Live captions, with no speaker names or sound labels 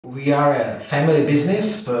We are a family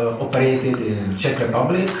business operated in Czech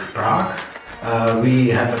Republic, Prague. We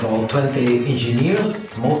have about 20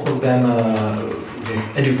 engineers, most of them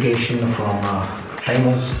with education from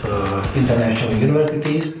famous international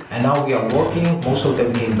universities. And now we are working, most of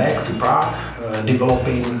them came back to Prague,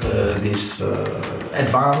 developing these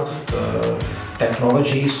advanced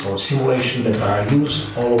technologies for simulation that are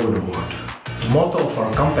used all over the world. The motto of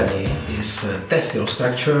our company is test your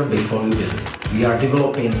structure before you build it. We are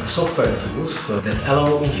developing software tools that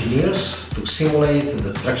allow engineers to simulate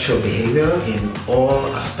the structural behavior in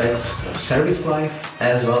all aspects of service life,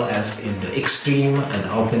 as well as in the extreme and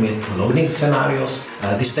ultimate loading scenarios.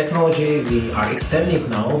 This technology we are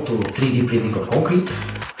extending now to 3D printing of concrete.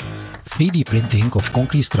 3D printing of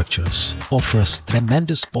concrete structures offers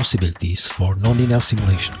tremendous possibilities for nonlinear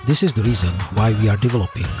simulation. This is the reason why we are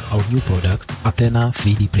developing our new product, ATENA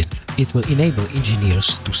 3D Print. It will enable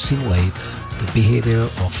engineers to simulate the behavior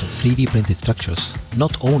of 3D printed structures,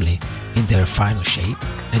 not only in their final shape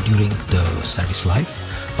and during the service life,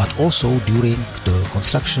 but also during the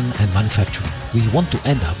construction and manufacturing. We want to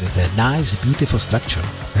end up with a nice, beautiful structure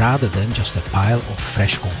rather than just a pile of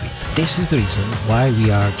fresh concrete. This is the reason why we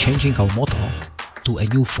are changing our motto to a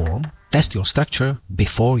new form: test your structure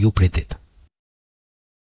before you print it.